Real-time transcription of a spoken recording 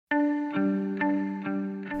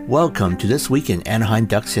Welcome to This Week in Anaheim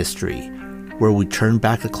Ducks History, where we turn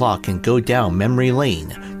back the clock and go down memory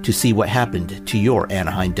lane to see what happened to your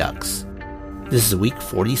Anaheim Ducks. This is week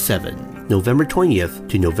 47, November 20th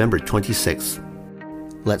to November 26th.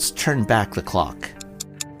 Let's turn back the clock.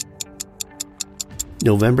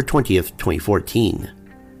 November 20th, 2014.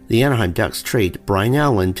 The Anaheim Ducks trade Brian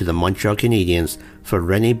Allen to the Montreal Canadiens for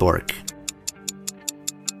René Bourque.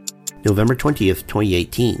 November 20th,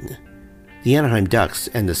 2018. The Anaheim Ducks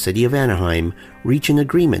and the City of Anaheim reach an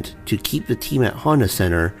agreement to keep the team at Honda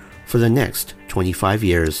Center for the next 25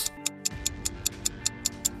 years.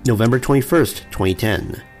 November 21st,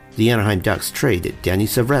 2010. The Anaheim Ducks trade Danny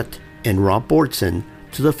Savret and Rob Bortson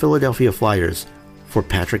to the Philadelphia Flyers for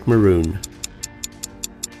Patrick Maroon.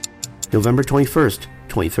 November 21st,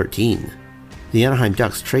 2013. The Anaheim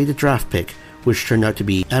Ducks trade a draft pick which turned out to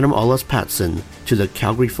be Adam Ollas-Patson to the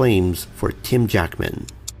Calgary Flames for Tim Jackman.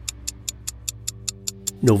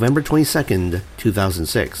 November 22nd,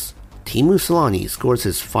 2006. Teemu Selanne scores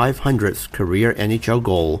his 500th career NHL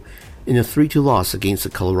goal in a 3-2 loss against the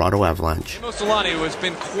Colorado Avalanche. Teemu Selanne, who has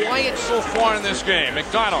been quiet so far in this game.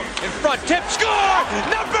 McDonald in front, tip, score!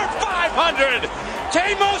 Number 500!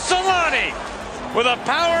 Teemu Selanne with a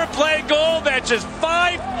power play goal. That's his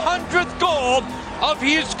 500th goal of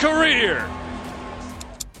his career.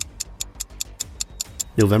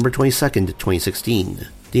 November 22nd, 2016.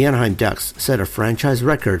 The Anaheim Ducks set a franchise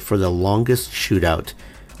record for the longest shootout,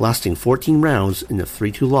 lasting 14 rounds in a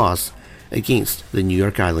 3-2 loss against the New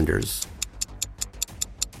York Islanders.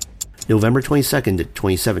 November 22nd,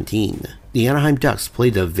 2017. The Anaheim Ducks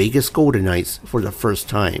played the Vegas Golden Knights for the first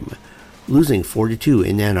time, losing 4-2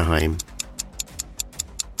 in Anaheim.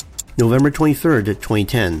 November 23rd,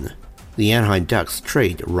 2010. The Anaheim Ducks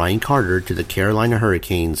trade Ryan Carter to the Carolina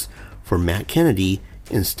Hurricanes for Matt Kennedy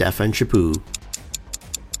and Stefan Chaput.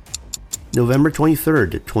 November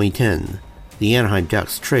 23rd, 2010. The Anaheim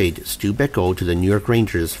Ducks trade Stu Beckel to the New York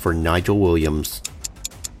Rangers for Nigel Williams.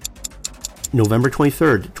 November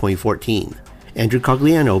 23rd, 2014. Andrew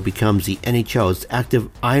Cogliano becomes the NHL's active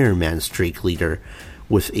Ironman streak leader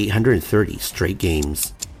with 830 straight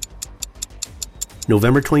games.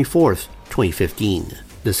 November 24th, 2015.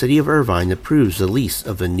 The City of Irvine approves the lease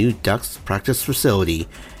of the new Ducks practice facility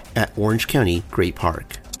at Orange County Great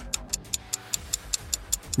Park.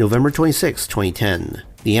 November 26, 2010.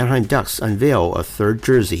 The Anaheim Ducks unveil a third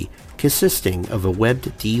jersey consisting of a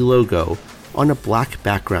webbed D logo on a black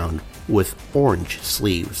background with orange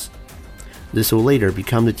sleeves. This will later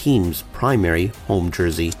become the team's primary home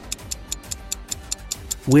jersey.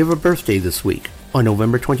 We have a birthday this week. On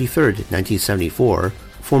November 23, 1974,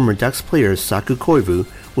 former Ducks player Saku Koivu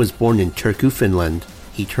was born in Turku, Finland.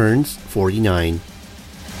 He turns 49.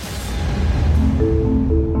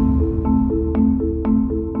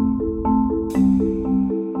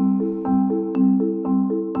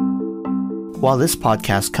 While this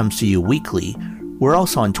podcast comes to you weekly, we're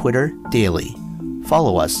also on Twitter daily.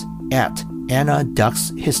 Follow us at Anna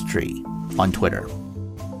Ducks History on Twitter.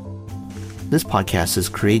 This podcast is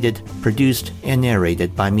created, produced, and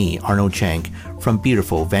narrated by me, Arnold Chang, from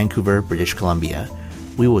beautiful Vancouver, British Columbia.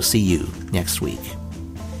 We will see you next week.